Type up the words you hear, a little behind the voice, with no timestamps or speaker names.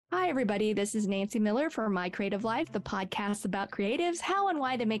Hi, everybody. This is Nancy Miller for My Creative Life, the podcast about creatives, how and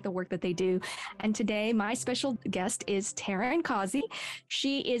why they make the work that they do. And today, my special guest is Taryn Causey.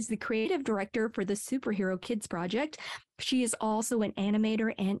 She is the creative director for the Superhero Kids Project. She is also an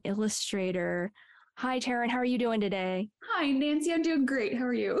animator and illustrator. Hi, Taryn. How are you doing today? Hi, Nancy. I'm doing great. How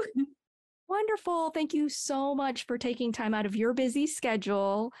are you? Wonderful. Thank you so much for taking time out of your busy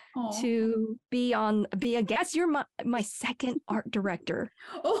schedule Oh, to be a guest. You're my second art director.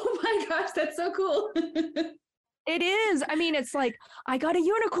 oh my gosh, that's so cool. It is. I mean, it's like I got a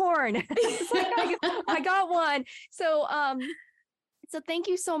unicorn. It's like I got one. So thank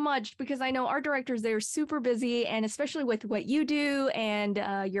you so much because I know art directors, they're super busy, and especially with what you do and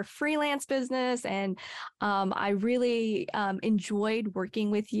your freelance business. And I really enjoyed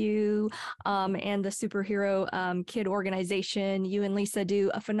working with you and the Superhero Kid organization. You and Lisa do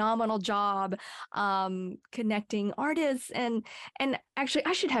a phenomenal job connecting artists. And actually,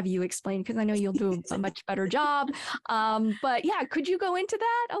 I should have you explain because I know you'll do a much better job. But yeah, could you go into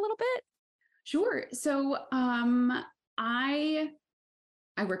that a little bit? Sure.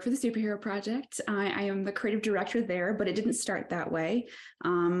 I work for the Superhero Project. I am the creative director there, but it didn't start that way.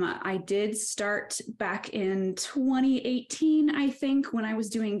 I did start back in 2018, I think, when I was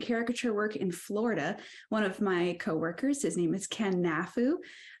doing caricature work in Florida. One of my coworkers, his name is Ken Nafu.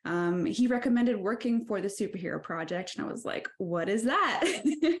 He recommended working for the Superhero Project, and I was like, what is that?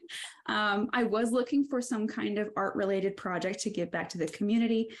 I was looking for some kind of art-related project to give back to the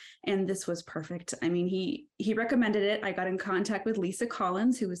community, and this was perfect. I mean, he recommended it. I got in contact with Lisa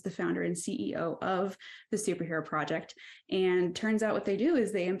Collins, who is the founder and CEO of the Superhero Project. And turns out what they do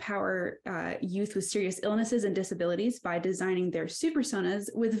is they empower youth with serious illnesses and disabilities by designing their supersonas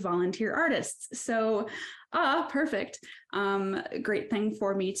with volunteer artists. So, perfect. Great thing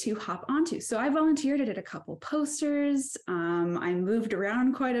for me to hop onto. So I volunteered. I did a couple posters. I moved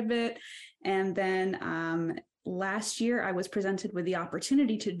around quite a bit. And then last year, I was presented with the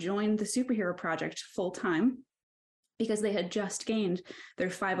opportunity to join the Superhero Project full time because they had just gained their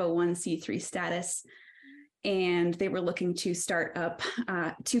 501c3 status, and they were looking to start up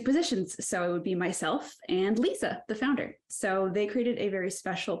two positions. So it would be myself and Lisa, the founder. So they created a very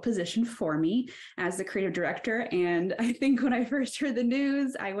special position for me as the creative director. And I think when I first heard the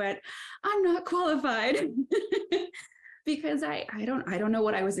news, I went, I'm not qualified. Because I don't know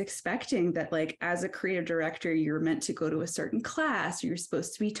what I was expecting, that like as a creative director, you're meant to go to a certain class, or you're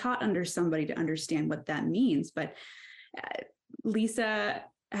supposed to be taught under somebody to understand what that means. But Lisa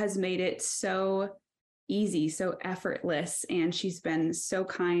has made it so easy, so effortless, and she's been so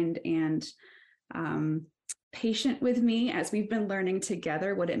kind and patient with me as we've been learning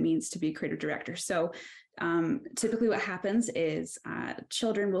together what it means to be a creative director. So typically what happens is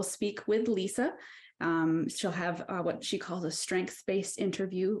children will speak with Lisa. She'll have what she calls a strengths-based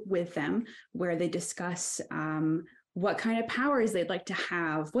interview with them, where they discuss what kind of powers they'd like to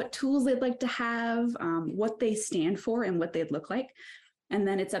have, what tools they'd like to have, what they stand for, and what they'd look like. And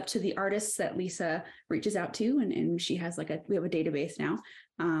then it's up to the artists that Lisa reaches out to. And she has we have a database now.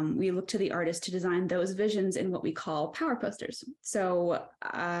 We look to the artists to design those visions in what we call power posters. So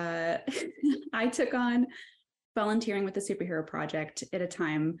I took on volunteering with the Superhero Project at a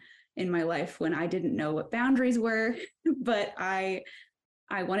time in my life when I didn't know what boundaries were, but I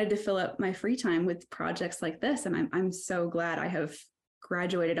wanted to fill up my free time with projects like this. And I'm so glad I have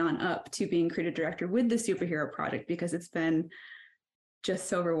graduated on up to being creative director with the Superhero Project, because it's been just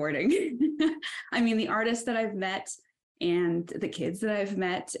so rewarding. I mean, the artists that I've met and the kids that I've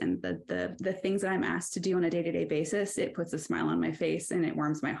met and the things that I'm asked to do on a day-to-day basis, it puts a smile on my face and it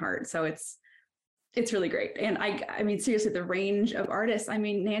warms my heart. So it's really great. And I mean, seriously, the range of artists, I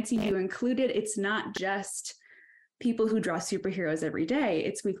mean, Nancy, you included, it's not just people who draw superheroes every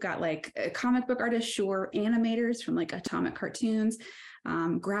day. We've got like comic book artists, sure, animators from like Atomic Cartoons,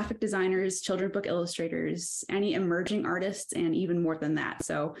 graphic designers, children's book illustrators, any emerging artists, and even more than that.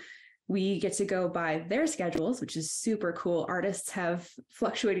 So we get to go by their schedules, which is super cool. Artists have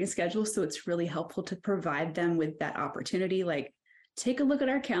fluctuating schedules, so it's really helpful to provide them with that opportunity. Like, take a look at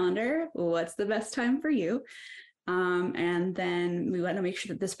our calendar. What's the best time for you? And then we want to make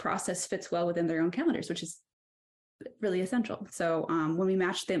sure that this process fits well within their own calendars, which is really essential. So when we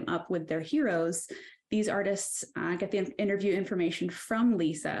match them up with their heroes, these artists get the interview information from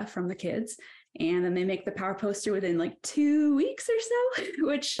Lisa, from the kids, and then they make the power poster within like 2 weeks or so,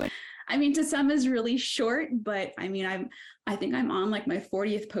 which I mean, to some is really short, but I mean, I think I'm on like my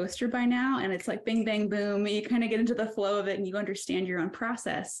 40th poster by now, and it's like bing, bang, boom. You kind of get into the flow of it and you understand your own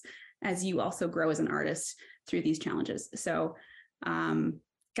process as you also grow as an artist through these challenges. So,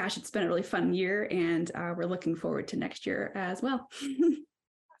 gosh, it's been a really fun year, and we're looking forward to next year as well.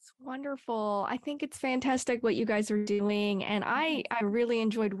 That's wonderful. I think it's fantastic what you guys are doing. And I really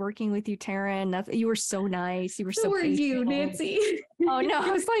enjoyed working with you, Taryn. You were so nice. You were So so were you, patient. Nancy. Oh no,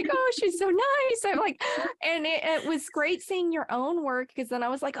 I was like, oh, she's so nice. I'm like, and it was great seeing your own work because then I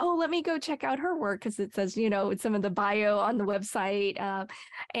was like, oh, let me go check out her work because it says, some of the bio on the website.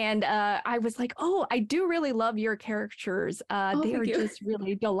 And I was like, oh, I do really love your characters. Oh, They are thank you. just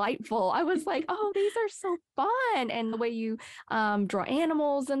really delightful. I was like, oh, these are so fun. And the way you draw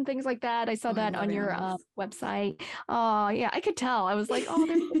animals and things like that. I saw Oh, I that love on your animals. website. Oh, yeah, I could tell. I was like, oh,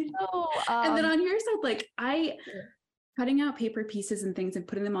 they're so And then on your side, like I cutting out paper pieces and things and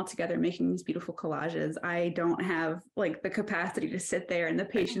putting them all together, making these beautiful collages. I don't have like the capacity to sit there and the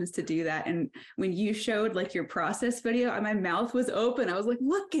patience to do that. And when you showed like your process video, my mouth was open. I was like,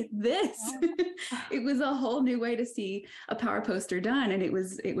 look at this. It was a whole new way to see a power poster done. And it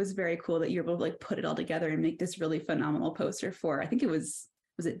was very cool that you're able to like put it all together and make this really phenomenal poster for, I think was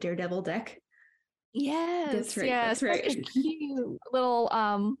it Daredevil Deck? Yes, That's right. yes, That's right. such a cute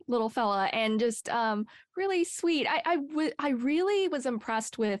little fella, and just really sweet. I really was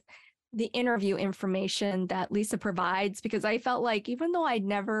impressed with the interview information that Lisa provides because I felt like even though I'd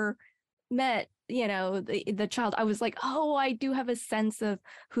never met, the child, I was like, oh, I do have a sense of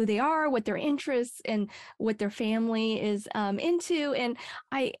who they are, what their interests and what their family is into, and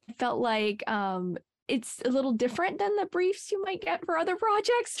I felt like it's a little different than the briefs you might get for other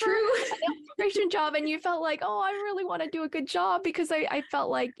projects. True. An illustration job, and you felt like, oh, I really want to do a good job because I felt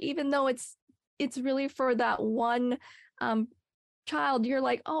like even though it's really for that one child, you're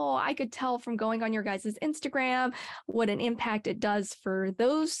like, oh, I could tell from going on your guys' Instagram what an impact it does for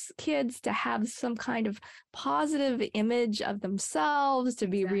those kids to have some kind of positive image of themselves, to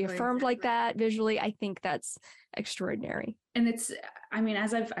be reaffirmed like that visually. I think that's extraordinary. And I mean,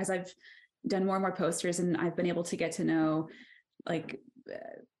 as I've done more and more posters and I've been able to get to know like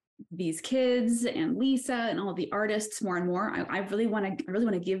these kids and Lisa and all the artists more and more, I really want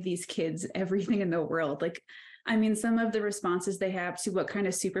to give these kids everything in the world. Like, I mean, some of the responses they have to what kind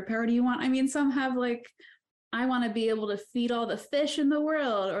of superpower do you want? I mean, some have like, I want to be able to feed all the fish in the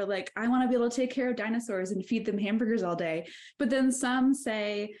world, or like, I want to be able to take care of dinosaurs and feed them hamburgers all day. But then some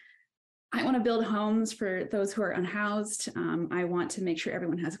say, I want to build homes for those who are unhoused. I want to make sure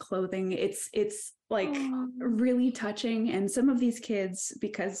everyone has clothing. It's like really touching. And some of these kids,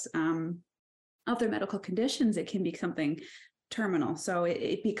 because of their medical conditions, it can be something terminal. So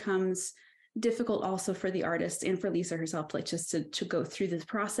it becomes difficult also for the artist and for Lisa herself, like just to go through this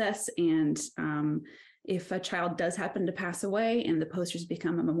process. And if a child does happen to pass away and the posters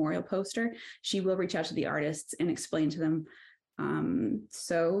become a memorial poster, she will reach out to the artists and explain to them,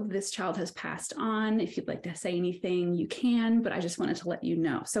 so this child has passed on. If you'd like to say anything, you can, but I just wanted to let you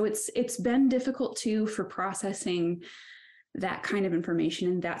know. So it's been difficult too for processing that kind of information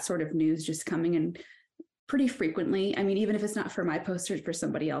and that sort of news just coming in pretty frequently. I mean, even if it's not for my posters, for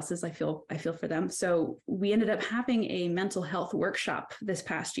somebody else's, I feel for them. So we ended up having a mental health workshop this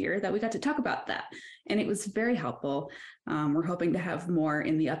past year that we got to talk about that. And it was very helpful. We're hoping to have more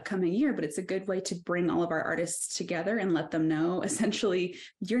in the upcoming year, but it's a good way to bring all of our artists together and let them know, essentially,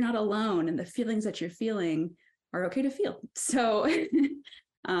 you're not alone and the feelings that you're feeling are okay to feel. So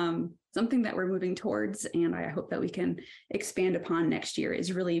something that we're moving towards, and I hope that we can expand upon next year,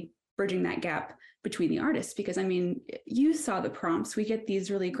 is really bridging that gap between the artists. Because I mean, you saw the prompts. We get these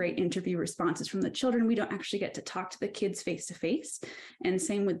really great interview responses from the children. We don't actually get to talk to the kids face to face. And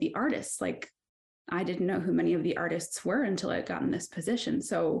same with the artists. Like, I didn't know who many of the artists were until I got in this position.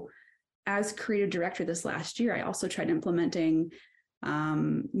 So as creative director this last year, I also tried implementing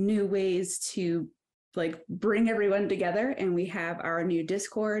new ways to like bring everyone together. And we have our new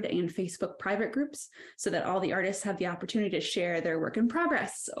Discord and Facebook private groups so that all the artists have the opportunity to share their work in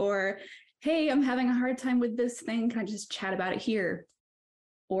progress, or, hey, I'm having a hard time with this thing. Can I just chat about it here?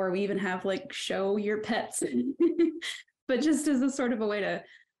 Or we even have like show your pets, but just as a sort of a way to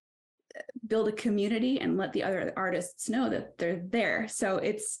build a community and let the other artists know that they're there. So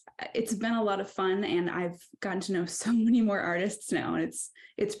it's been a lot of fun, and I've gotten to know so many more artists now, and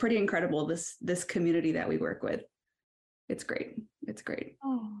it's pretty incredible, this community that we work with. It's great. It's great.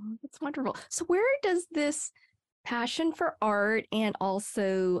 Oh, that's wonderful. So where does this passion for art and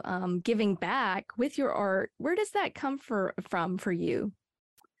also giving back with your art, where does that come from for you?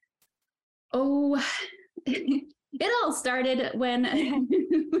 Oh, it all started when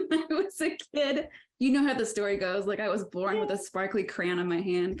I was a kid. You know how the story goes. Like, I was born with a sparkly crayon in my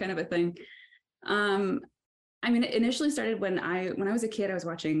hand, kind of a thing. I mean, it initially started when I was a kid. I was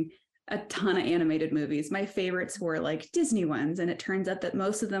watching a ton of animated movies. My favorites were like Disney ones, and it turns out that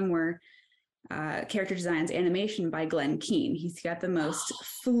most of them were character designs animation by Glenn Keane. He's got the most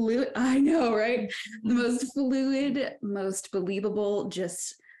fluid, I know, right? The most fluid, most believable,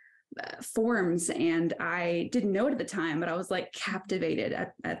 just forms. And I didn't know it at the time, but I was like captivated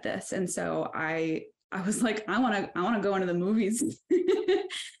at this. And so I was like, I want to go into the movies.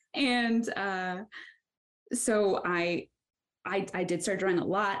 And so I did start drawing a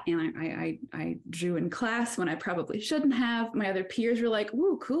lot, and I drew in class when I probably shouldn't have. My other peers were like,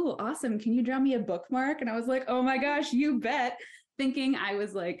 "Ooh, cool, awesome. Can you draw me a bookmark?" And I was like, "Oh my gosh, you bet." Thinking I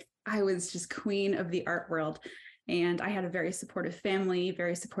was just queen of the art world. And I had a very supportive family,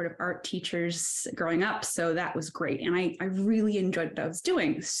 very supportive art teachers growing up. So that was great. And I really enjoyed what I was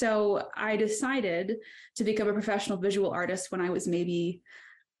doing. So I decided to become a professional visual artist when I was maybe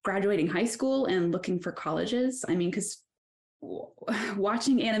graduating high school and looking for colleges. I mean, because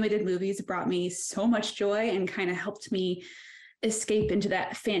watching animated movies brought me so much joy and kind of helped me escape into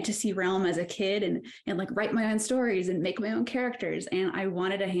that fantasy realm as a kid and like write my own stories and make my own characters. And I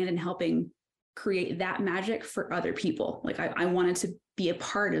wanted a hand in helping create that magic for other people. Like I wanted to be a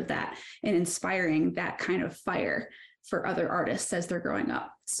part of that and inspiring that kind of fire for other artists as they're growing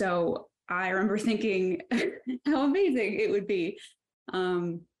up. So I remember thinking how amazing it would be.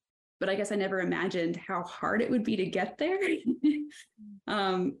 But I guess I never imagined how hard it would be to get there.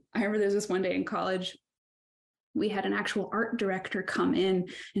 I remember there was this one day in college, we had an actual art director come in,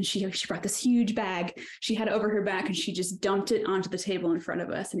 and she brought this huge bag. She had it over her back and she just dumped it onto the table in front of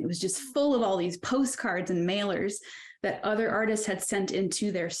us. And it was just full of all these postcards and mailers that other artists had sent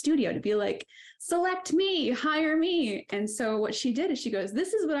into their studio to be like, select me, hire me. And so what she did is she goes,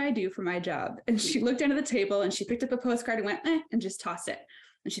 this is what I do for my job. And she looked under the table and she picked up a postcard and went, and just tossed it.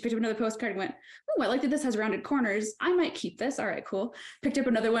 And she picked up another postcard and went, oh, I like that this has rounded corners. I might keep this. All right, cool. Picked up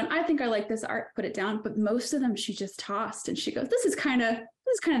another one. I think I like this art, put it down. But most of them she just tossed. And she goes, this is kind of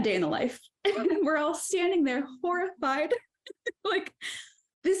day in the life. And we're all standing there horrified. Like,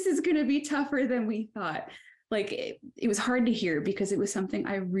 this is going to be tougher than we thought. Like it was hard to hear because it was something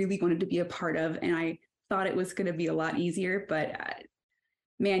I really wanted to be a part of. And I thought it was going to be a lot easier, but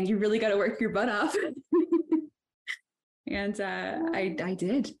man, you really got to work your butt off. And I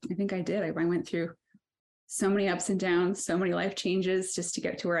did. I think I did. I went through so many ups and downs, so many life changes just to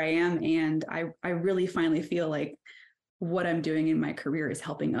get to where I am. And I really finally feel like what I'm doing in my career is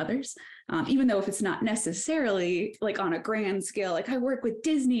helping others. Even though if it's not necessarily like on a grand scale, like I work with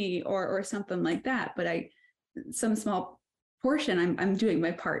Disney or something like that, but some small portion, I'm doing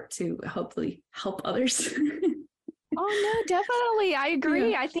my part to hopefully help others. Oh no, definitely. I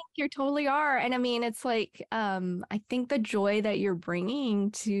agree. Yeah. I think you totally are. And I mean, it's like, I think the joy that you're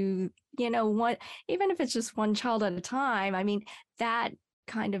bringing to, what, even if it's just one child at a time, I mean, that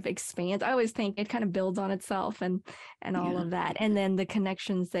kind of expands. I always think it kind of builds on itself and all of that. And then the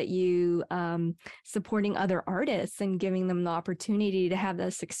connections that you, supporting other artists and giving them the opportunity to have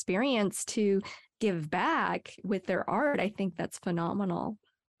this experience to give back with their art. I think that's phenomenal.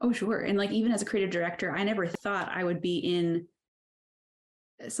 Oh, sure. And like, even as a creative director, I never thought I would be in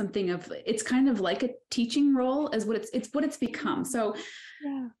something of, it's kind of like a teaching role as what it's become. So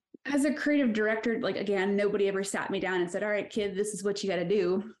yeah. As a creative director, like, again, nobody ever sat me down and said, all right, kid, this is what you got to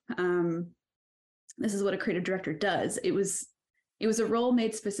do. This is what a creative director does. It was a role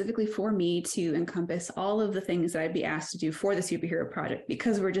made specifically for me to encompass all of the things that I'd be asked to do for the superhero project.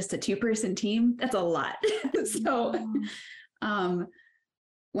 Because we're just a 2-person team, that's a lot. So,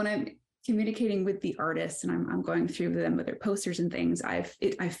 when I'm communicating with the artists and I'm going through them with their posters and things, I've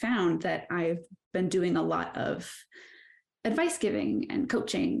found that I've been doing a lot of advice giving and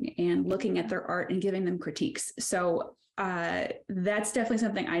coaching and looking at their art and giving them critiques. So that's definitely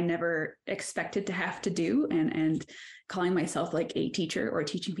something I never expected to have to do. And calling myself like a teacher or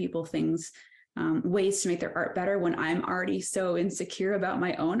teaching people things, ways to make their art better when I'm already so insecure about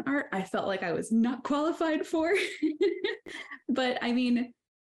my own art, I felt like I was not qualified for. But I mean,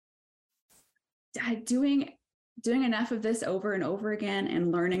 doing enough of this over and over again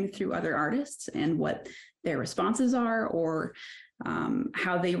and learning through other artists and what their responses are or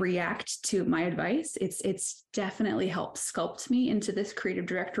how they react to my advice, it's definitely helped sculpt me into this creative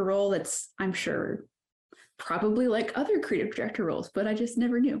director role that's, I'm sure, probably like other creative director roles, but I just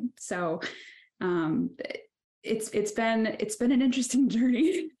never knew. So it's been an interesting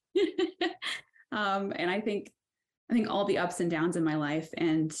journey. And I think all the ups and downs in my life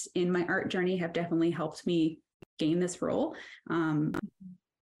and in my art journey have definitely helped me gain this role.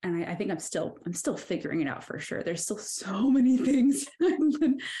 And I think I'm still figuring it out for sure. There's still so many things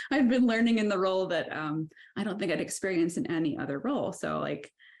I've been learning in the role that I don't think I'd experienced in any other role. So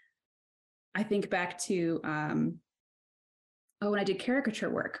like, I think back to when I did caricature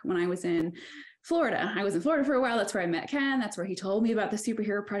work, when I was in Florida. I was in Florida for a while. That's where I met Ken. That's where he told me about the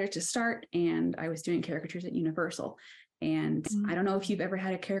superhero project to start. And I was doing caricatures at Universal. And I don't know if you've ever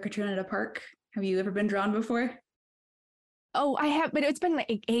had a caricature at a park. Have you ever been drawn before? Oh, I have, but it's been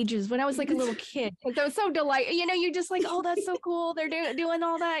like ages when I was like a little kid. Because I was so delighted. You know, you're just like, oh, that's so cool. They're doing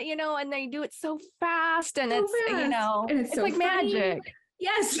all that, you know, and they do it so fast. And So it's, fast. you know, And it's so like funny. magic.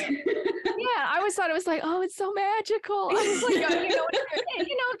 Yes. Yeah, I always thought it was like, oh, it's so magical. I was like,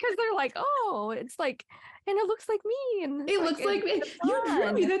 you know, because they're like, oh, it's like, and it looks like me, and It looks like me. You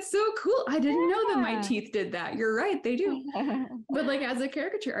drew me. That's so cool. I didn't know that my teeth did that. You're right, they do. But like as a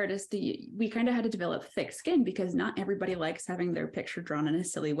caricature artist, we kind of had to develop thick skin because not everybody likes having their picture drawn in a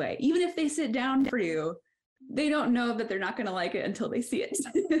silly way. Even if they sit down for you, they don't know that they're not going to like it until they see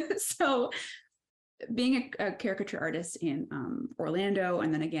it. So being a caricature artist in Orlando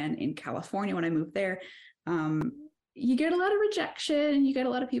and then again in California when I moved there, you get a lot of rejection. You get a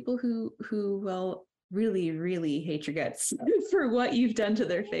lot of people who will really, really hate your guts for what you've done to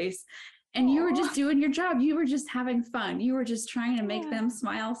their face. And you were just doing your job. You were just having fun. You were just trying to make them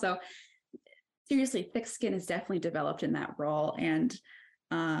smile. So seriously, thick skin is definitely developed in that role. And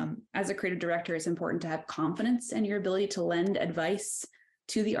as a creative director, it's important to have confidence in your ability to lend advice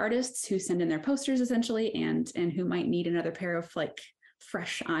to the artists who send in their posters essentially, and who might need another pair of like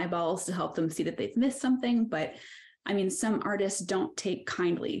fresh eyeballs to help them see that they've missed something. But I mean, some artists don't take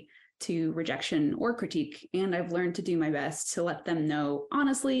kindly to rejection or critique. And I've learned to do my best to let them know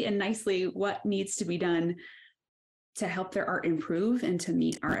honestly and nicely what needs to be done to help their art improve and to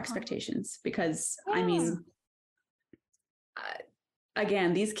meet our expectations. Because I mean,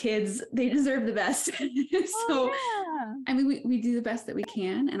 again, these kids, they deserve the best. So, I mean, we do the best that we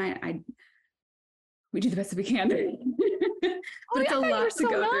can. And we do the best that we can. But it's a lot to go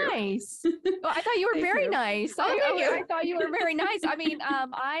through. Well, I thought you were very nice. I thought you were very nice. I mean,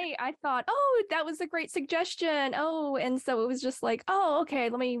 I thought, oh, that was a great suggestion. Oh, and so it was just like, oh, okay,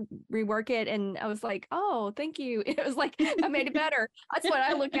 let me rework it. And I was like, oh, thank you. It was like, I made it better. That's what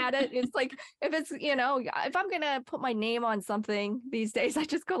I look at it. It's like, if it's, you know, if I'm going to put my name on something these days, I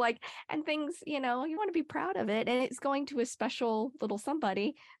just go like, and things, you know, you want to be proud of it. And it's going to a special little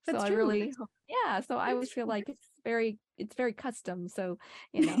somebody. That's so true. I really, so I always feel like it's very custom. So,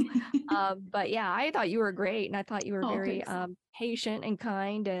 you know, but yeah, I thought you were great. And I thought you were very patient and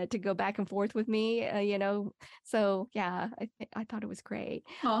kind to go back and forth with me, you know, so yeah, I thought it was great.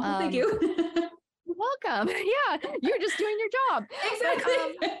 Oh, thank you. Welcome. Yeah, you're just doing your job. Exactly.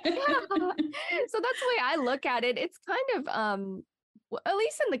 So that's the way I look at it. It's kind of, at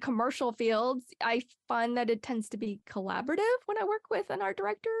least in the commercial fields, I find that it tends to be collaborative when I work with an art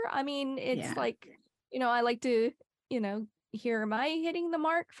director. I mean, it's like, you know, I like to, you know, hear, am I hitting the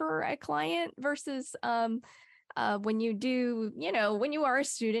mark for a client versus when you do, you know, when you are a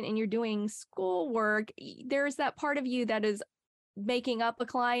student and you're doing schoolwork, there's that part of you that is making up a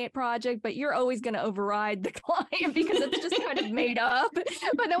client project, but you're always going to override the client because it's just kind of made up.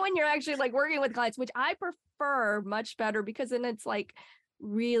 But then when you're actually like working with clients, which I prefer much better because then it's like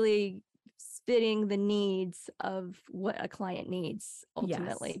really fitting the needs of what a client needs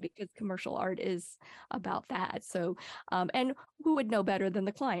ultimately, because commercial art is about that. So, and who would know better than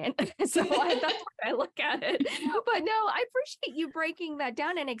the client? So that's why I look at it. But no, I appreciate you breaking that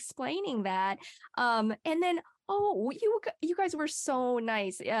down and explaining that. And then, oh, you guys were so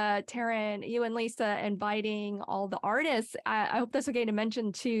nice, Taryn, you and Lisa, inviting all the artists. I hope that's okay to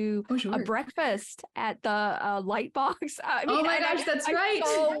mention to a breakfast at the Lightbox. I mean, oh my gosh, that's right.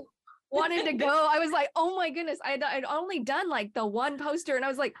 So wanted to go. I was like, oh my goodness, I'd only done like the one poster, and I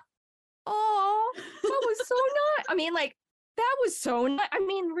was like, oh, that was so nice. I mean, like, that was so nice. I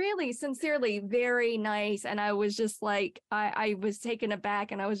mean, really, sincerely, very nice. And I was just like, I was taken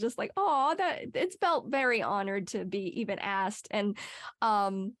aback, and I was just like, oh, that it's felt very honored to be even asked. And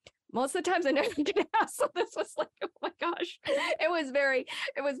most of the times I never get asked. So this was like, oh my gosh, it was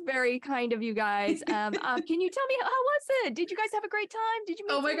very kind of you guys. Can you tell me, how was it? Did you guys have a great time? Did you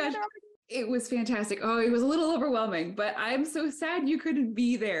meet? Oh my gosh, it was fantastic. Oh, it was a little overwhelming, but I'm so sad you couldn't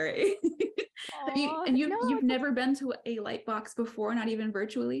be there. You've never been to a Lightbox before, not even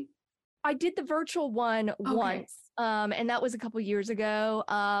virtually? I did the virtual one once. And that was a couple years ago.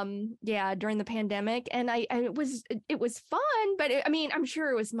 During the pandemic. And it was fun, but I mean, I'm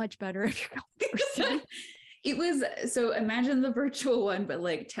sure it was much better if you're going person. It was, so imagine the virtual one, but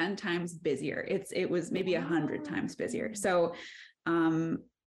like 10 times busier. It was maybe 100 times busier. So,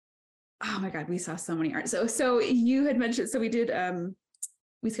 oh my God, we saw so many art. So you had mentioned, so we did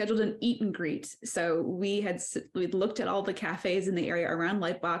we scheduled an eat and greet. So we looked at all the cafes in the area around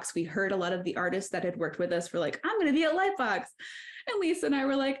Lightbox. We heard a lot of the artists that had worked with us were like, I'm going to be at Lightbox. And Lisa and I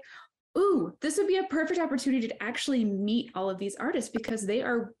were like, ooh, this would be a perfect opportunity to actually meet all of these artists because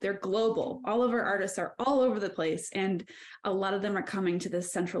they're global. All of our artists are all over the place. And a lot of them are coming to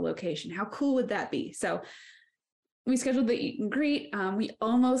this central location. How cool would that be? So we scheduled the eat and greet. We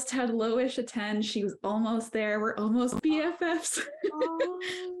almost had Loish attend. She was almost there. We're almost BFFs.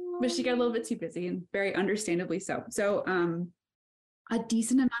 But she got a little bit too busy, and very understandably so. So a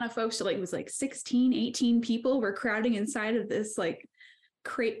decent amount of folks, it was like 16, 18 people were crowding inside of this like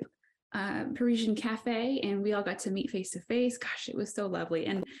crepe Parisian cafe, and we all got to meet face to face. Gosh, it was so lovely.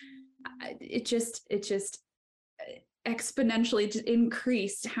 And it just exponentially just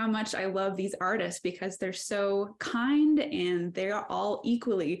increased how much I love these artists because they're so kind and they're all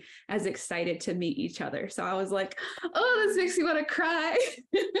equally as excited to meet each other. So I was like, oh, this makes me want to cry.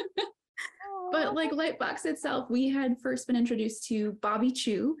 But like Lightbox itself, we had first been introduced to Bobby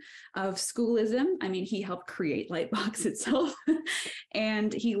Chu of Schoolism. I mean, he helped create Lightbox itself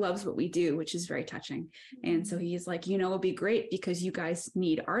and he loves what we do, which is very touching. And so he's like, it'll be great because you guys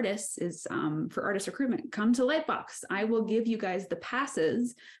need artists for artist recruitment. Come to Lightbox. I will give you guys the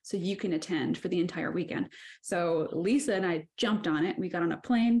passes so you can attend for the entire weekend. So Lisa and I jumped on it. We got on a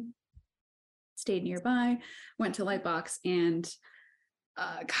plane, stayed nearby, went to Lightbox, and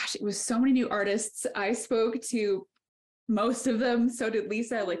gosh, it was so many new artists. I spoke to most of them. So did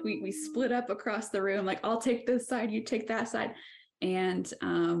Lisa. Like we split up across the room. Like I'll take this side, you take that side. And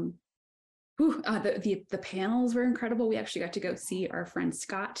the panels were incredible. We actually got to go see our friend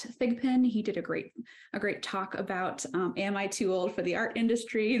Scott Thigpen. He did a great talk about am I too old for the art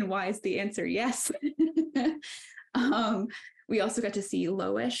industry and why is the answer yes. We also got to see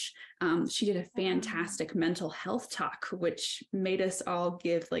Loish. She did a fantastic mental health talk, which made us all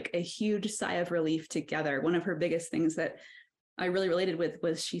give like a huge sigh of relief together. One of her biggest things that I really related with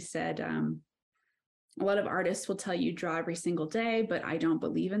was she said, a lot of artists will tell you draw every single day, but I don't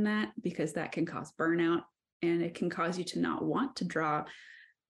believe in that because that can cause burnout and it can cause you to not want to draw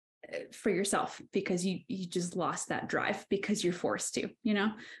for yourself because you just lost that drive because you're forced to, And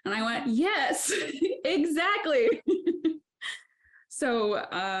I went, yes, exactly. So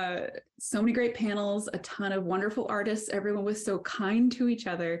many great panels, a ton of wonderful artists. Everyone was so kind to each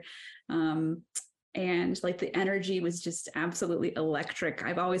other. And like the energy was just absolutely electric.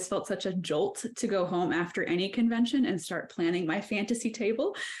 I've always felt such a jolt to go home after any convention and start planning my fantasy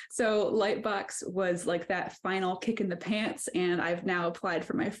table. So Lightbox was like that final kick in the pants. And I've now applied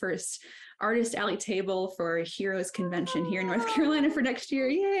for my first Artist Alley table for a Heroes convention here in North Carolina for next year.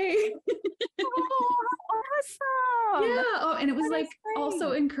 Yay! Awesome. Yeah. Oh, and it was like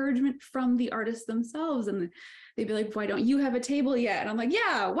also encouragement from the artists themselves. And they'd be like, why don't you have a table yet? And I'm like,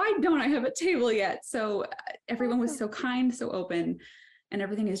 yeah, why don't I have a table yet? So everyone was so kind, so open, and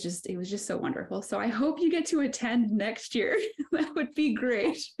everything it was just so wonderful. So I hope you get to attend next year. That would be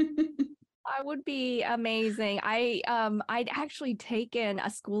great. That would be amazing. I'd actually taken a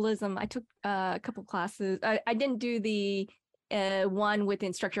Schoolism. I took a couple classes. I didn't do the one with the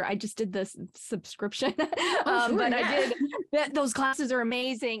instructor. I just did the subscription. But I did those classes are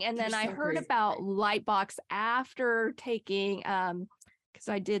amazing. And then I heard about Lightbox after taking because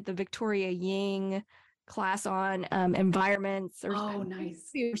I did the Victoria Ying class on environments or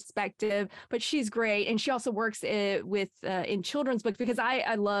nice perspective, but she's great. And she also works with in children's books because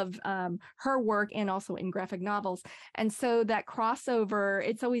I love her work and also in graphic novels. And so that crossover,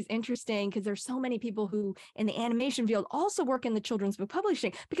 it's always interesting because there's so many people who in the animation field also work in the children's book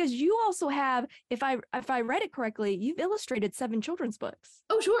publishing, because you also have, if I read it correctly, you've illustrated 7 children's books.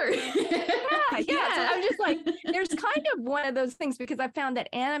 Oh, sure. Yeah. So I'm just like, there's kind of one of those things because I found that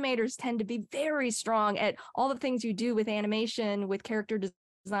animators tend to be very strong at all the things you do with animation, with character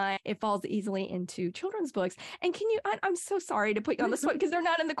design. It falls easily into children's books. And I'm so sorry to put you on the spot because they're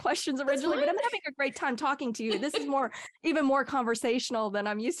not in the questions originally, but I'm having a great time talking to you. This is even more conversational than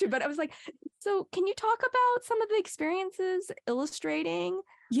I'm used to. But I was like, so can you talk about some of the experiences illustrating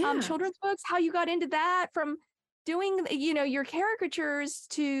children's books, how you got into that from doing, your caricatures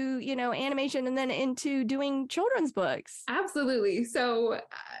to, animation and then into doing children's books? Absolutely. So,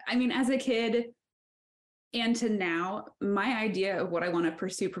 I mean, as a kid and to now, my idea of what I want to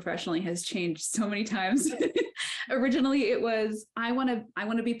pursue professionally has changed so many times. Originally, it was, I want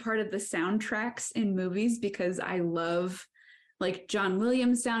to be part of the soundtracks in movies because I love like John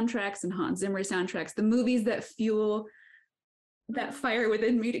Williams soundtracks and Hans Zimmer soundtracks, the movies that fuel that fire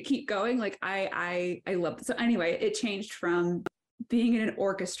within me to keep going. Like I love it. So anyway, it changed from being in an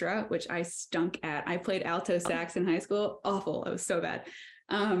orchestra, which I stunk at. I played alto sax in high school. Awful. It was so bad.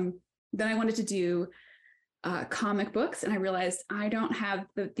 Then I wanted to do comic books, and I realized I don't have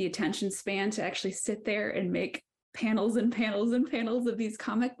the attention span to actually sit there and make panels and panels and panels of these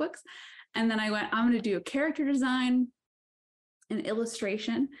comic books. And then I went, I'm going to do a character design and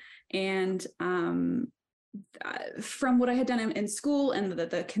illustration. And from what I had done in school and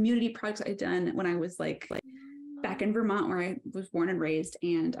the community projects I had done when I was like back in Vermont, where I was born and raised,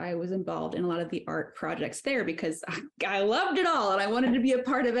 and I was involved in a lot of the art projects there because I loved it all and I wanted to be a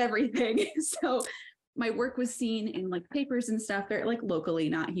part of everything. So my work was seen in like papers and stuff, they're like locally,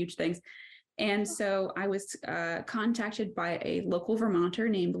 not huge things. And so I was contacted by a local Vermonter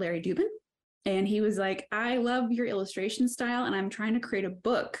named Larry Dubin. And he was like, I love your illustration style and I'm trying to create a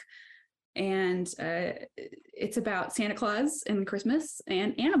book. And it's about Santa Claus and Christmas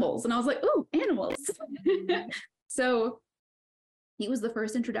and animals. And I was like, ooh, animals. So he was the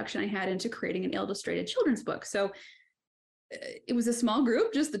first introduction I had into creating an illustrated children's book. So it was a small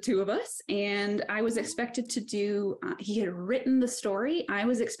group, just the two of us. And I was expected to do, he had written the story. I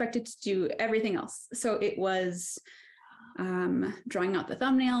was expected to do everything else. So it was drawing out the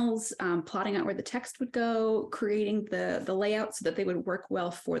thumbnails, plotting out where the text would go, creating the layout so that they would work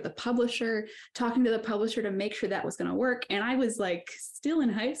well for the publisher, talking to the publisher to make sure that was going to work. And I was like still in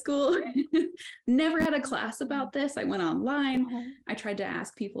high school, never had a class about this. I went online. I tried to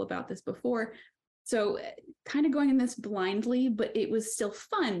ask people about this before. So kind of going in this blindly, but it was still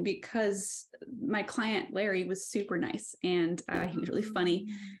fun because my client, Larry, was super nice and he was really funny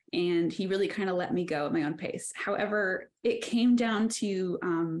and he really kind of let me go at my own pace. However, it came down to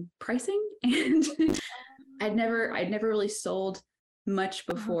pricing and I'd never really sold much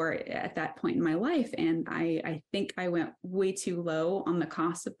before at that point in my life. And I think I went way too low on the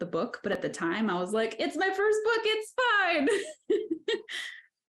cost of the book. But at the time I was like, it's my first book, it's fine.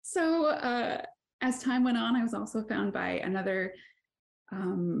 So as time went on, I was also found by another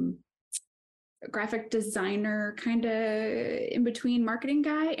graphic designer, kind of in between marketing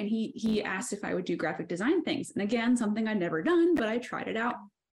guy. And he asked if I would do graphic design things. And again, something I'd never done, but I tried it out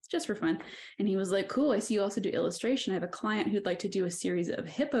just for fun. And he was like, cool, I see you also do illustration. I have a client who'd like to do a series of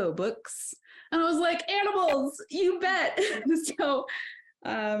hippo books. And I was like, animals, you bet. So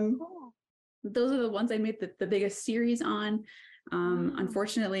those are the ones I made the biggest series on.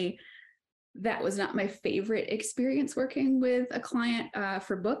 Unfortunately, that was not my favorite experience working with a client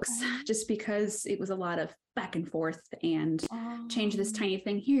for books, just because it was a lot of back and forth and change this tiny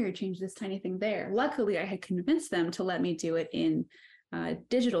thing here, change this tiny thing there. Luckily, I had convinced them to let me do it in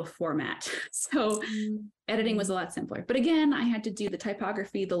digital format. So editing was a lot simpler. But again, I had to do the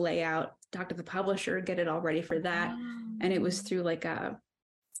typography, the layout, talk to the publisher, get it all ready for that. And it was through like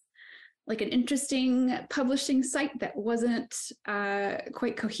an interesting publishing site that wasn't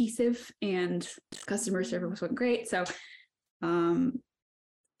quite cohesive and customer service wasn't great. So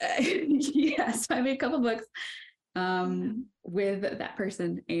yes, I made a couple books with that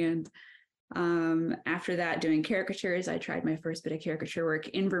person. And after that, doing caricatures, I tried my first bit of caricature work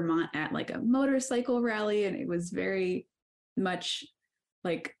in Vermont at like a motorcycle rally. And it was very much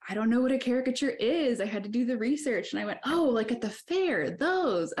like, I don't know what a caricature is. I had to do the research and I went, oh, like at the fair,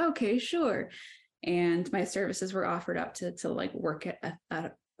 those, okay, sure. And my services were offered up to like work at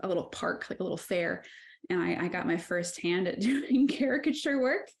a little park, like a little fair. And I got my first hand at doing caricature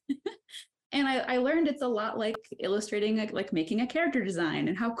work. And I learned it's a lot like illustrating, like making a character design.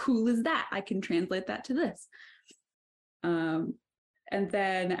 And how cool is that? I can translate that to this. And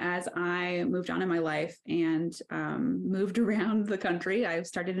then as I moved on in my life and moved around the country, I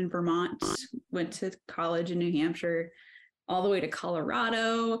started in Vermont, went to college in New Hampshire, all the way to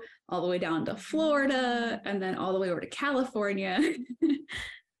Colorado, all the way down to Florida, and then all the way over to California.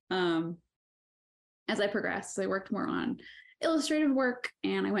 As I progressed, so I worked more on illustrative work,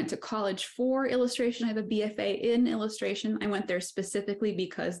 and I went to college for illustration. I have a BFA in illustration. I went there specifically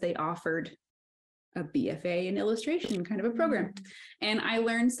because they offered a BFA in illustration, kind of a program. And I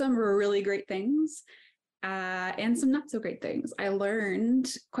learned some really great things and some not so great things. I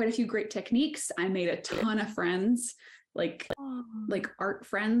learned quite a few great techniques. I made a ton of friends, like art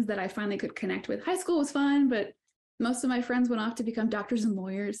friends that I finally could connect with. High school was fun, but most of my friends went off to become doctors and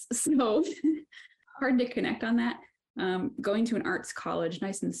lawyers. So hard to connect on that. Going to an arts college,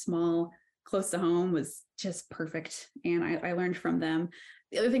 nice and small, close to home, was just perfect. And I learned from them.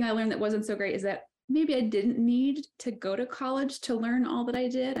 The other thing I learned that wasn't so great is that maybe I didn't need to go to college to learn all that I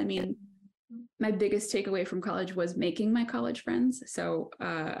did. I mean, my biggest takeaway from college was making my college friends. So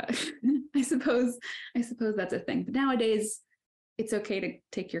I suppose that's a thing. But nowadays, it's okay to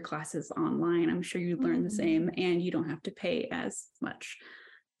take your classes online. I'm sure you learn the same and you don't have to pay as much.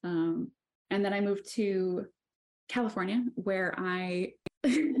 And then I moved to California, where I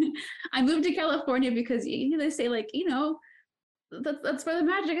I moved to California because they say like, that's where the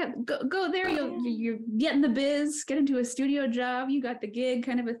magic go there. You get in the biz, get into a studio job, you got the gig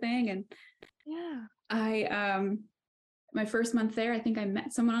kind of a thing. And Yeah. My first month there, I think I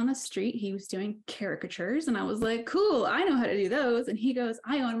met someone on the street. He was doing caricatures and I was like, cool, I know how to do those. And he goes,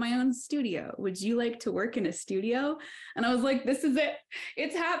 I own my own studio. Would you like to work in a studio? And I was like, this is it.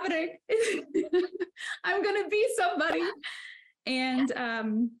 It's happening. I'm going to be somebody. And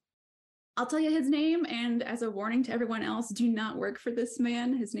I'll tell you his name. And as a warning to everyone else, do not work for this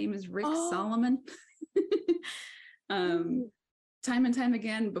man. His name is Rick Solomon. Time and time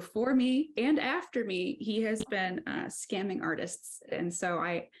again, before me and after me, he has been scamming artists. And so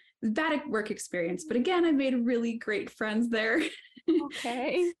bad work experience, but again, I made really great friends there.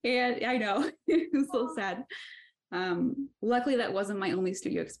 Okay. And I know, it was so sad. Luckily, that wasn't my only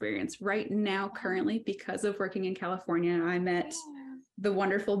studio experience. Right now, currently, because of working in California, I met the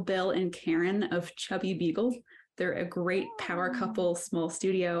wonderful Bill and Karen of Chubby Beagle. They're a great power couple, small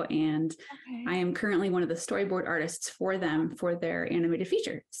studio, and I am currently one of the storyboard artists for them for their animated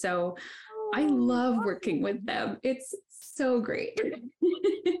feature. So I love working with them. It's so great.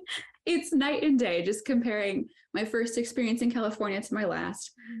 It's night and day, just comparing my first experience in California to my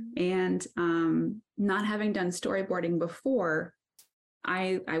last. And not having done storyboarding before,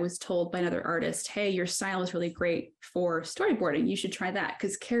 I was told by another artist, hey, your style is really great for storyboarding. You should try that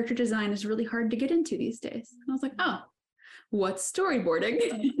because character design is really hard to get into these days. And I was like, oh, what's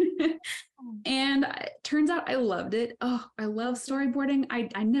storyboarding? And it turns out I loved it. Oh, I love storyboarding.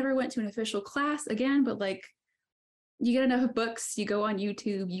 I never went to an official class again, but like you get enough books, you go on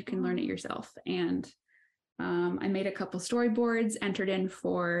YouTube, you can learn it yourself. And I made a couple storyboards, entered in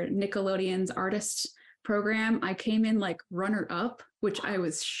for Nickelodeon's artist program. I came in like runner up, which I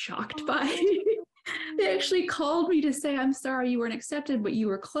was shocked by. They actually called me to say, I'm sorry you weren't accepted, but you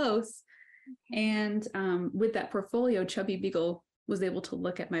were close. And with that portfolio, Chubby Beagle was able to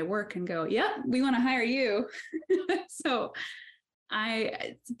look at my work and go, yep, we want to hire you. So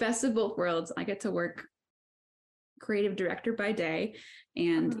it's best of both worlds. I get to work creative director by day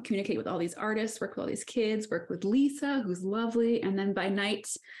and communicate with all these artists, work with all these kids, work with Lisa, who's lovely. And then by night,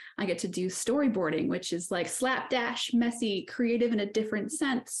 I get to do storyboarding, which is like slapdash, messy, creative in a different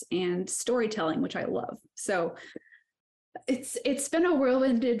sense, and storytelling, which I love. So it's been a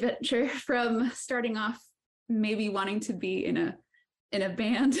whirlwind adventure from starting off maybe wanting to be in a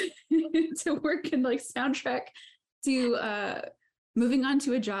band to work in like soundtrack to moving on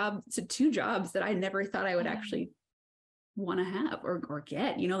to two jobs that I never thought I would actually want to have or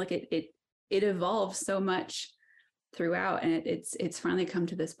get, like it evolves so much throughout, and it's finally come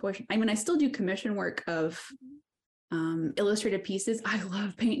to this push. I mean, I still do commission work of illustrated pieces. I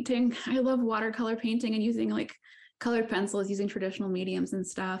love painting. I love watercolor painting and using like colored pencils, using traditional mediums and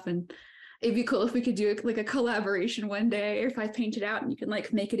stuff. And it'd be cool if we could do like a collaboration one day, or if I paint it out and you can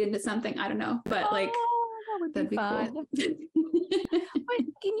like make it into something. I don't know, but like that would that'd be fun. cool. But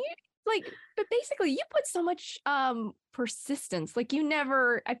can you but basically you put so much persistence, like you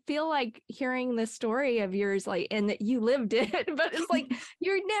never, I feel like hearing this story of yours, like, and that you lived it, but it's like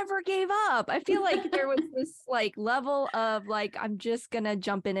you never gave up. I feel like there was this like level of like, I'm just gonna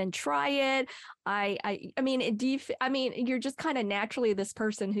jump in and try it. I mean, you're just kind of naturally this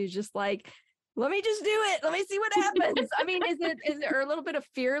person who's just like, let me just do it. Let me see what happens. I mean, is there a little bit of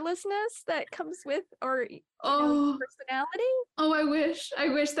fearlessness that comes with, or personality? Oh, I wish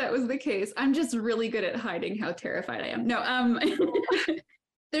that was the case. I'm just really good at hiding how terrified I am. No,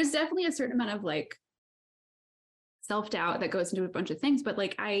 there's definitely a certain amount of like self-doubt that goes into a bunch of things, but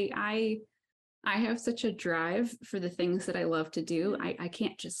like I have such a drive for the things that I love to do. I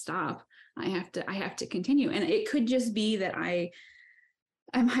can't just stop. I have to continue. And it could just be that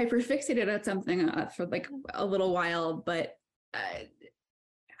I'm hyper fixated at something for like a little while, but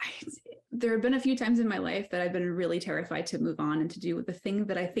there have been a few times in my life that I've been really terrified to move on and to do the thing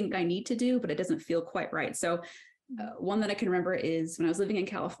that I think I need to do, but it doesn't feel quite right. So one that I can remember is when I was living in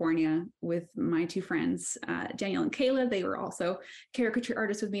California with my two friends, Danielle and Kayla. They were also caricature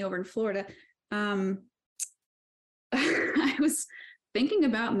artists with me over in Florida. I was thinking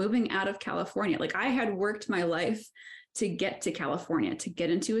about moving out of California. Like I had worked my life to get to California, to get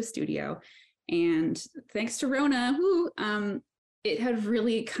into a studio. And thanks to Rona, it had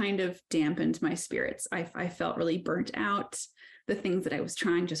really kind of dampened my spirits. I felt really burnt out. The things that I was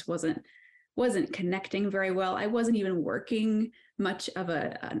trying just wasn't connecting very well. I wasn't even working much of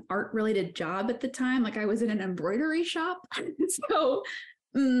an art related job at the time. Like I was in an embroidery shop. So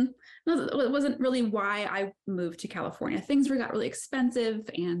it wasn't really why I moved to California. Things got really expensive,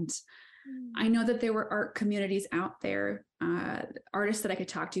 and I know that there were art communities out there artists that I could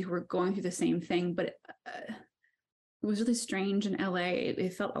talk to who were going through the same thing, but it was really strange in LA.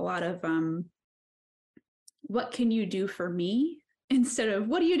 It felt a lot of what can you do for me instead of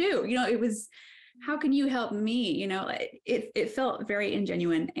what do you do? You know, it was how can you help me? You know, it felt very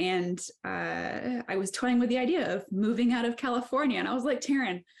ingenuine. And I was toying with the idea of moving out of California. And I was like,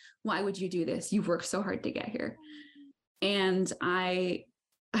 Taryn, why would you do this? You've worked so hard to get here. And I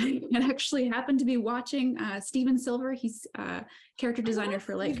had actually happened to be watching Steven Silver. He's a character designer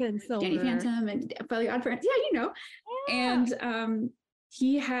for like Danny Phantom and Fairly Odd Parents. Yeah, you know. Yeah. And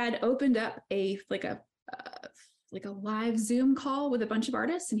he had opened up a live Zoom call with a bunch of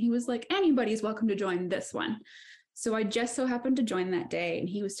artists, and he was like, anybody's welcome to join this one. So I just so happened to join that day, and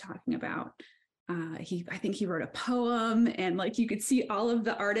he was talking about I think he wrote a poem, and like you could see all of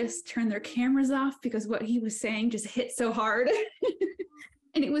the artists turn their cameras off because what he was saying just hit so hard.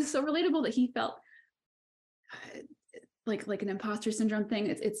 And it was so relatable that he felt like an imposter syndrome thing.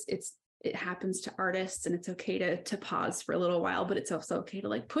 It happens to artists, and it's okay to pause for a little while, but it's also okay to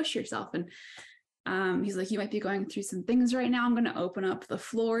like push yourself. And he's like, you might be going through some things right now. I'm going to open up the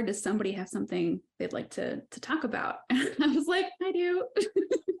floor. Does somebody have something they'd like to talk about? And I was like, I do.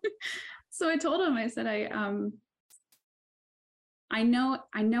 So I told him, I said, I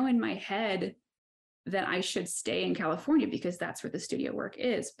know in my head that I should stay in California because that's where the studio work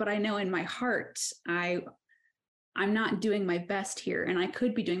is. But I know in my heart, I'm not doing my best here, and I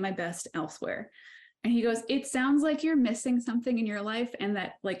could be doing my best elsewhere. And he goes, it sounds like you're missing something in your life. And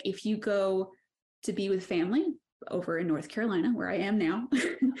that like, if you go to be with family over in North Carolina, where I am now,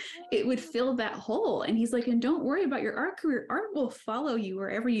 it would fill that hole. And he's like, and don't worry about your art career. Art will follow you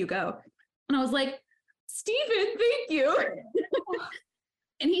wherever you go. And I was like, Steven, thank you.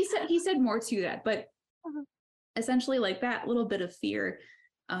 And he said more to that, but essentially like that little bit of fear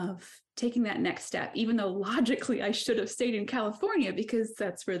of taking that next step, even though logically I should have stayed in California because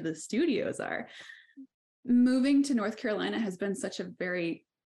that's where the studios are. Moving to North Carolina has been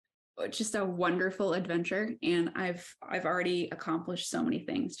just a wonderful adventure. And I've already accomplished so many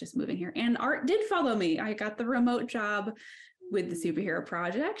things just moving here. And art did follow me. I got the remote job with the Superhero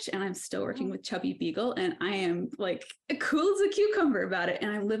Project, and I'm still working with Chubby Beagle, and I am like cool as a cucumber about it.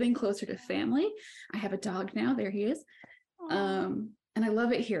 And I'm living closer to family. I have a dog now. There he is. And I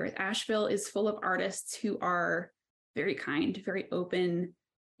love it here. Asheville is full of artists who are very kind, very open,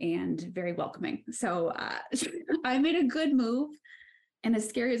 and very welcoming. So I made a good move. And as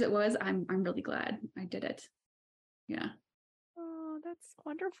scary as it was, I'm really glad I did it. Yeah. Oh, that's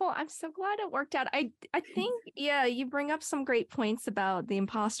wonderful. I'm so glad it worked out. I think, yeah, you bring up some great points about the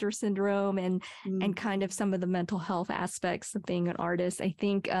imposter syndrome and kind of some of the mental health aspects of being an artist. I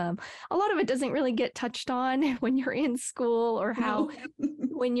think a lot of it doesn't really get touched on when you're in school, or how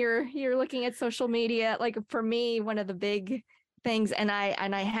when you're looking at social media. Like for me, one of the big things, and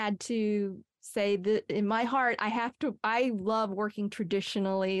I had to say that in my heart, I love working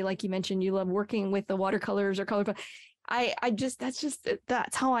traditionally. Like you mentioned, you love working with the watercolors or color.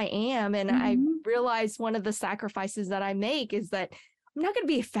 That's how I am. And I realized one of the sacrifices that I make is that I'm not going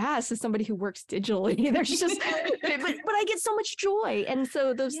to be fast as somebody who works digitally. There's just, but I get so much joy. And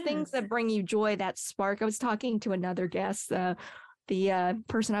so those things that bring you joy, that spark. I was talking to another guest, the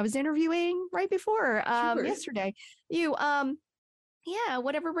person I was interviewing right before yesterday.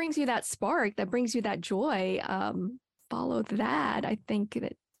 Whatever brings you that spark, that brings you that joy, follow that. I think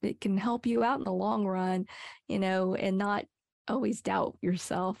that it can help you out in the long run, and not always doubt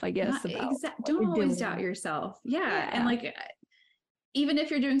yourself, I guess. Don't always doubt yourself. Yeah. And like, even if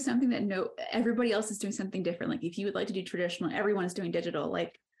you're doing something that everybody else is doing something different, like if you would like to do traditional, everyone is doing digital,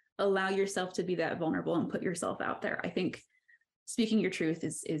 like allow yourself to be that vulnerable and put yourself out there. I think speaking your truth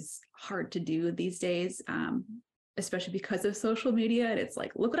is hard to do these days. Especially because of social media. And it's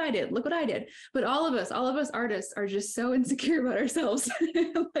like, look what I did. But all of us artists are just so insecure about ourselves.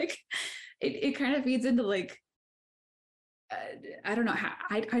 Like it kind of feeds into like, I don't know how,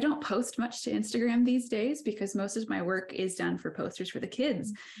 I don't post much to Instagram these days because most of my work is done for posters for the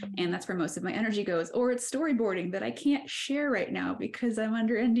kids. And that's where most of my energy goes, or it's storyboarding that I can't share right now because I'm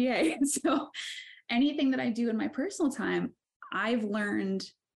under NDA. So anything that I do in my personal time, I've learned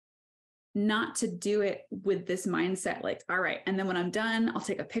not to do it with this mindset, like, all right, and then when I'm done, I'll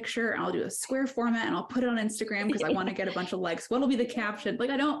take a picture and I'll do a square format and I'll put it on Instagram because I want to get a bunch of likes. What'll be the caption? Like,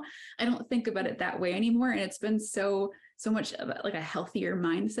 I don't think about it that way anymore. And it's been so much of like a healthier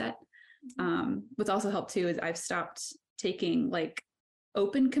mindset. What's also helped too is I've stopped taking like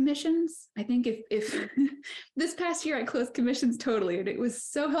open commissions. I think if this past year I closed commissions totally, and it was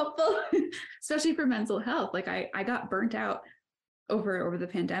so helpful, especially for mental health. Like I got burnt out over the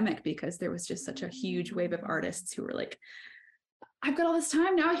pandemic because there was just such a huge wave of artists who were like, I've got all this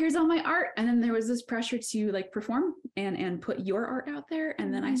time now. Here's all my art. And then there was this pressure to like perform and put your art out there.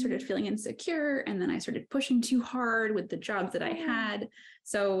 And then I started feeling insecure. And then I started pushing too hard with the jobs that I had.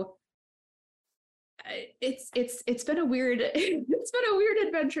 So it's been a weird, it's been a weird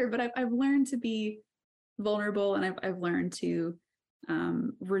adventure, but I've learned to be vulnerable, and I've learned to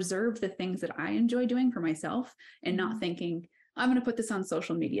reserve the things that I enjoy doing for myself, and not thinking I'm going to put this on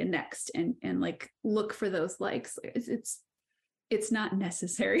social media next and like look for those likes. It's not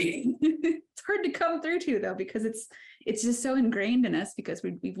necessary. It's hard to come through to, though, because it's just so ingrained in us because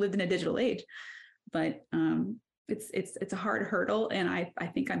we've lived in a digital age. But it's a hard hurdle, and I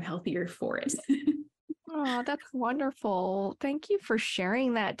think I'm healthier for it. Oh, that's wonderful. Thank you for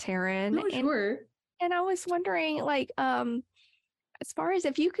sharing that, Taryn. Oh, sure. And I was wondering, like, as far as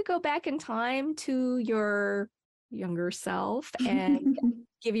if you could go back in time to your younger self and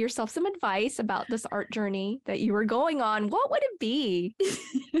give yourself some advice about this art journey that you were going on, what would it be?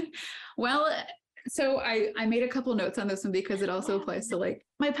 Well, so I made a couple notes on this one because it also applies to like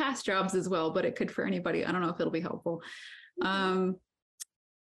my past jobs as well, but it could for anybody. I don't know if it'll be helpful.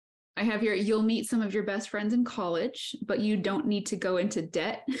 I have here, you'll meet some of your best friends in college, but you don't need to go into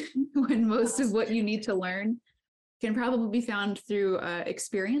debt when most of what you need to learn can probably be found through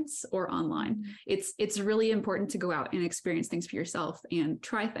experience or online. It's really important to go out and experience things for yourself and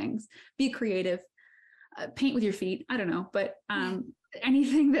try things, be creative, paint with your feet. I don't know, but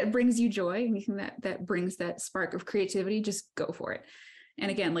anything that brings you joy, anything that brings that spark of creativity, just go for it.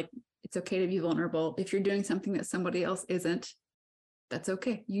 And again, like, it's okay to be vulnerable. If you're doing something that somebody else isn't, that's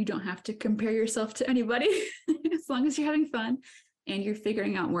okay. You don't have to compare yourself to anybody as long as you're having fun and you're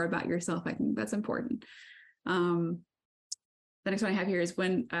figuring out more about yourself. I think that's important. The next one I have here is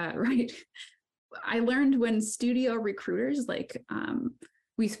when, right. I learned when studio recruiters, like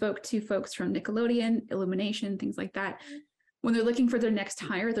we spoke to folks from Nickelodeon, Illumination, things like that. When they're looking for their next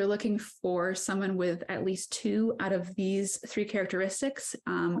hire, they're looking for someone with at least 2 out of these 3 characteristics,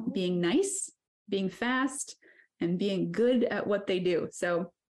 being nice, being fast, and being good at what they do.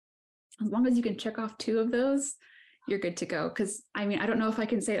 So as long as you can check off 2 of those, you're good to go. Because I mean, I don't know if I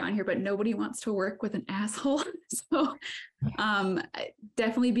can say it on here, but nobody wants to work with an asshole. So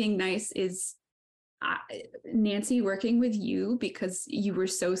definitely being nice is Nancy, working with you because you were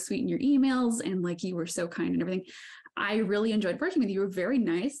so sweet in your emails and like you were so kind and everything. I really enjoyed working with you. You were very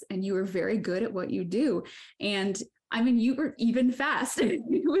nice and you were very good at what you do. And I mean, you were even fast. It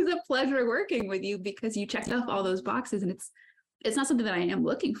was a pleasure working with you because you checked off all those boxes, and it's not something that I am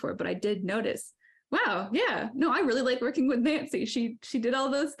looking for, but I did notice, wow, yeah, no, I really like working with Nancy. She did all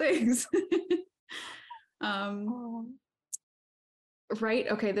those things.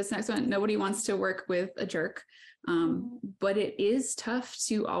 Right. Okay. This next one, nobody wants to work with a jerk. But it is tough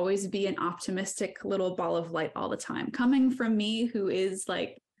to always be an optimistic little ball of light all the time. Coming from me, who is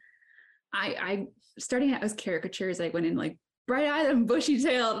like, I starting out as caricatures, I went in like bright-eyed and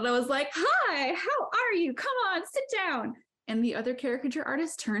bushy-tailed, and I was like, hi, how are you? Come on, sit down. And the other caricature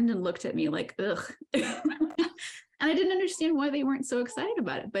artist turned and looked at me like, ugh. And I didn't understand why they weren't so excited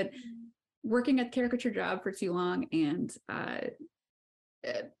about it. But working at the caricature job for too long and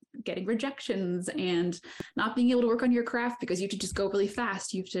getting rejections and not being able to work on your craft because you have to just go really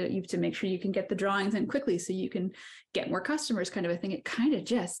fast. You have to make sure you can get the drawings in quickly so you can get more customers, kind of a thing. It kind of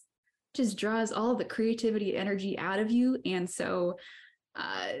just draws all the creativity energy out of you. And so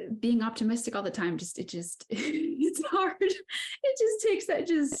being optimistic all the time, it's hard. It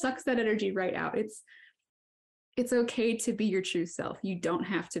just sucks that energy right out. It's okay to be your true self. You don't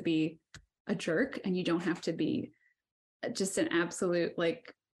have to be a jerk, and you don't have to be just an absolute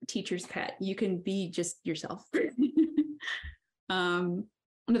like teacher's pet. You can be just yourself. Another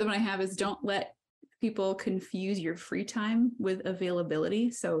one I have is don't let people confuse your free time with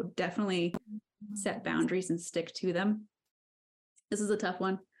availability. So definitely set boundaries and stick to them. This is a tough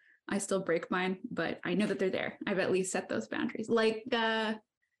one. I still break mine, but I know that they're there. I've at least set those boundaries. Like the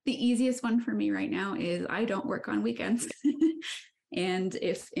easiest one for me right now is I don't work on weekends. And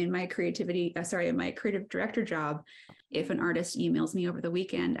if in my creative director job, if an artist emails me over the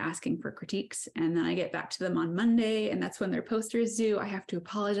weekend asking for critiques, and then I get back to them on Monday, and that's when their poster is due, I have to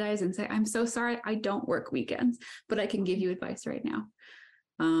apologize and say, I'm so sorry, I don't work weekends, but I can give you advice right now.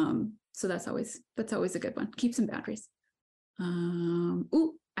 So that's always a good one. Keep some boundaries. I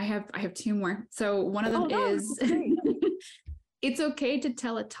have 2 more. So one of them is it's okay to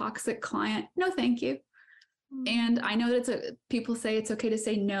tell a toxic client, no, thank you. And I know that people say it's okay to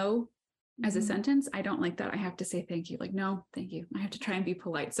say no as a sentence. I don't like that. I have to say thank you. Like, no, thank you. I have to try and be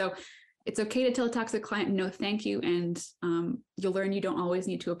polite. So it's okay to tell a toxic client, no, thank you. And you'll learn you don't always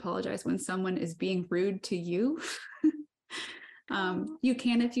need to apologize when someone is being rude to you. You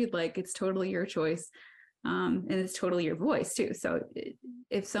can if you'd like. It's totally your choice. And it's totally your voice too. So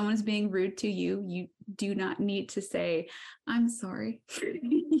if someone's being rude to you, you do not need to say, I'm sorry.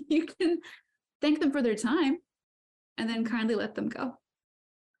 You can thank them for their time and then kindly let them go.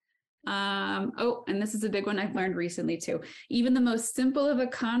 Oh, and this is a big one I've learned recently too. Even the most simple of a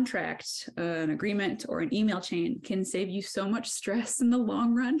contract, an agreement or an email chain can save you so much stress in the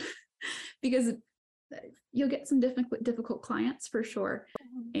long run because you'll get some difficult clients for sure.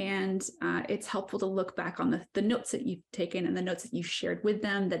 And it's helpful to look back on the notes that you've taken and the notes that you've shared with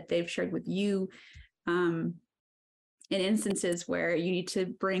them, that they've shared with you. In instances where you need to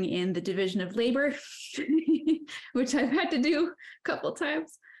bring in the division of labor, which I've had to do a couple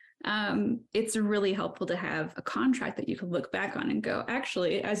times, it's really helpful to have a contract that you can look back on and go,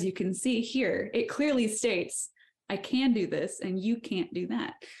 actually, as you can see here, it clearly states I can do this and you can't do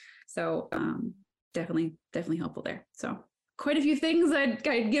that. So definitely helpful there. So quite a few things I'd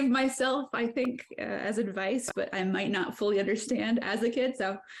give myself, I think, as advice, but I might not fully understand as a kid.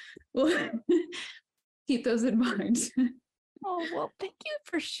 So we'll keep those in mind. Oh, well, thank you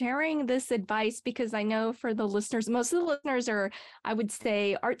for sharing this advice, because I know for the listeners, most of the listeners are, I would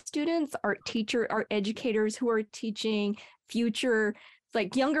say, art students, art teacher, art educators who are teaching future,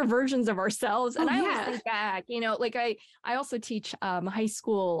 like younger versions of ourselves. And I always think back, like I also teach high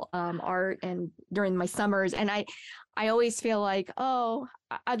school art and during my summers. And I always feel like, oh,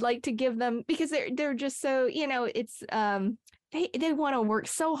 I'd like to give them, because they're just so, it's they want to work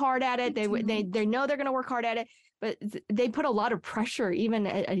so hard at it. They know they're going to work hard at it, but they put a lot of pressure even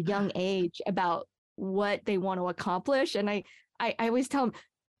at a young age about what they want to accomplish. And I always tell them,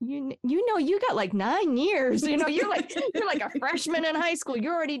 you got like 9 years, you're like a freshman in high school.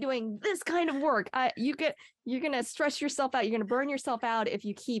 You're already doing this kind of work. You're going to stress yourself out. You're going to burn yourself out if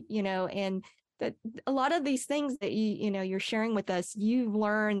you keep, and that a lot of these things that you're sharing with us, you've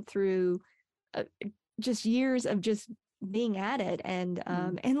learned through just years of just being at it. And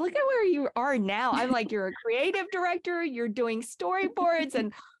look at where you are now. I'm like, you're a creative director, you're doing storyboards,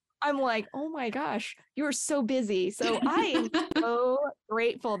 and I'm like, oh my gosh, you're so busy. So I am so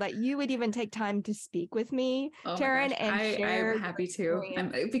grateful that you would even take time to speak with me, Taryn, and share. I'm happy to,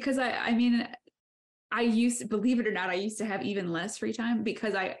 because I mean, I used to, believe it or not, I used to have even less free time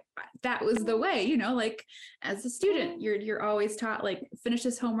because that was the way, like as a student, you're always taught, like, finish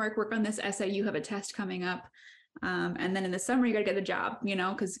this homework, work on this essay, you have a test coming up. And then in the summer, you got to get a job,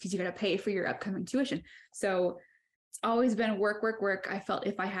 because you got to pay for your upcoming tuition. So it's always been work, work, work. I felt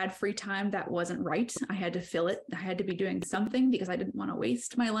if I had free time, that wasn't right. I had to fill it. I had to be doing something because I didn't want to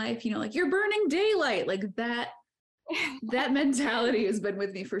waste my life, like you're burning daylight, like that. That mentality has been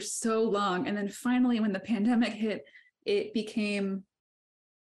with me for so long. And then finally, when the pandemic hit, it became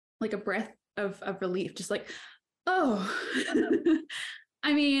like a breath of relief, just like, oh,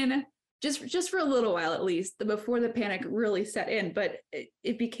 I mean, just for a little while, at least before the panic really set in. But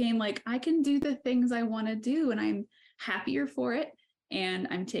it became like, I can do the things I want to do and I'm happier for it. And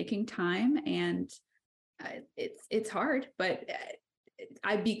I'm taking time, and it's hard, but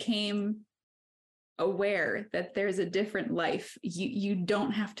I became aware that there's a different life. You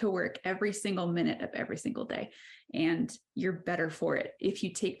don't have to work every single minute of every single day, and you're better for it if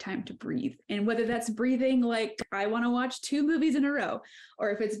you take time to breathe. And whether that's breathing like I want to watch 2 movies in a row,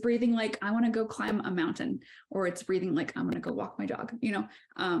 or if it's breathing like I want to go climb a mountain, or it's breathing like I'm going to go walk my dog,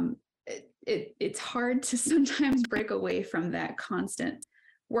 it's hard to sometimes break away from that constant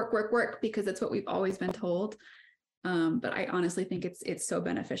work, work, work, because that's what we've always been told. But I honestly think it's so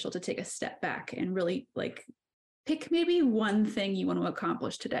beneficial to take a step back and really, like, pick maybe one thing you want to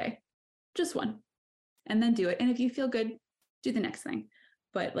accomplish today, just one, and then do it. And if you feel good, do the next thing.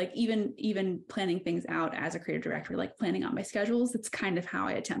 But like even planning things out as a creative director, like planning out my schedules, that's kind of how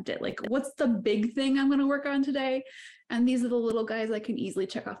I attempt it. Like, what's the big thing I'm going to work on today? And these are the little guys I can easily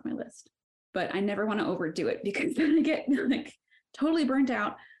check off my list. But I never want to overdo it, because then I get like totally burnt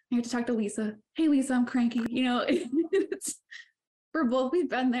out. I have to talk to Lisa. Hey, Lisa, I'm cranky. We're both, we've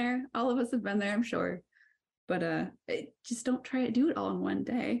been there. All of us have been there, I'm sure. But just don't try to do it all in one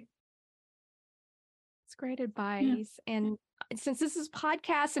day. It's great advice. Yeah. And since this is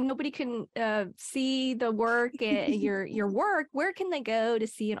podcast and nobody can see the work, your work, where can they go to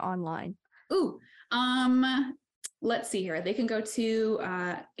see it online? Let's see here. They can go to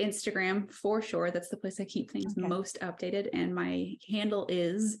Instagram for sure. That's the place I keep things most updated. And my handle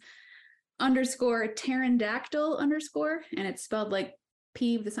is _Taryn_Dactyl_, and it's spelled like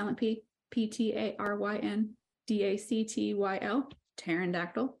P with the silent P, PTARYNDACTYL, Taryn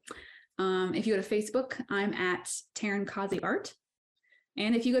Dactyl. If you go to Facebook, I'm at Taryn Causey Art.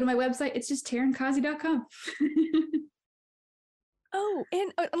 And if you go to my website, it's just TarynCausey.com. Oh,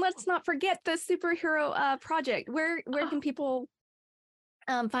 and let's not forget the superhero project. Where can people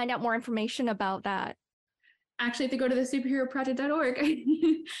find out more information about that? Actually, if you go to the superheroproject.org,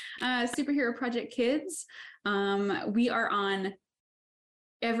 Superhero Project Kids, we are on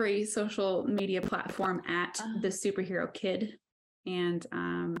every social media platform at the Superhero Kid. And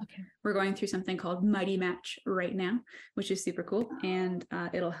we're going through something called Mighty Match right now, which is super cool. And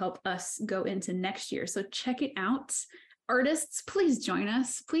it'll help us go into next year. So check it out. Artists, please join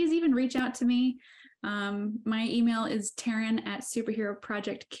us. Please even reach out to me. My email is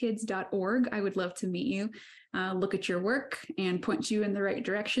taryn@superheroprojectkids.org. I would love to meet you, look at your work, and point you in the right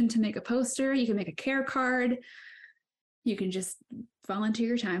direction to make a poster. You can make a care card. You can just volunteer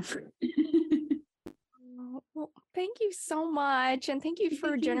your time. Well, thank you so much. And thank you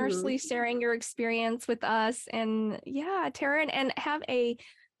for generously sharing your experience with us. And yeah, Taryn, and have a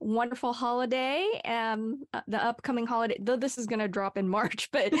wonderful holiday. The upcoming holiday, though this is going to drop in March,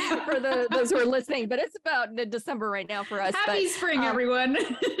 but for those who are listening, but it's about December right now for us. Happy spring, everyone.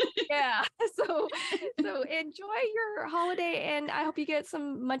 Yeah. So enjoy your holiday, and I hope you get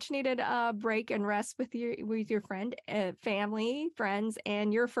some much needed break and rest with your friend, family, friends,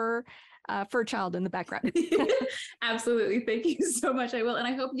 and your fur child in the background. Absolutely. Thank you so much. I will. And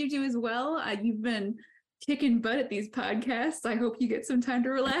I hope you do as well. You've been kicking butt at these podcasts. I hope you get some time to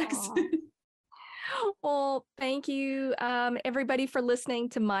relax. Well, thank you, everybody, for listening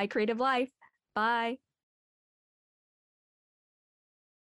to My Creative Life. Bye.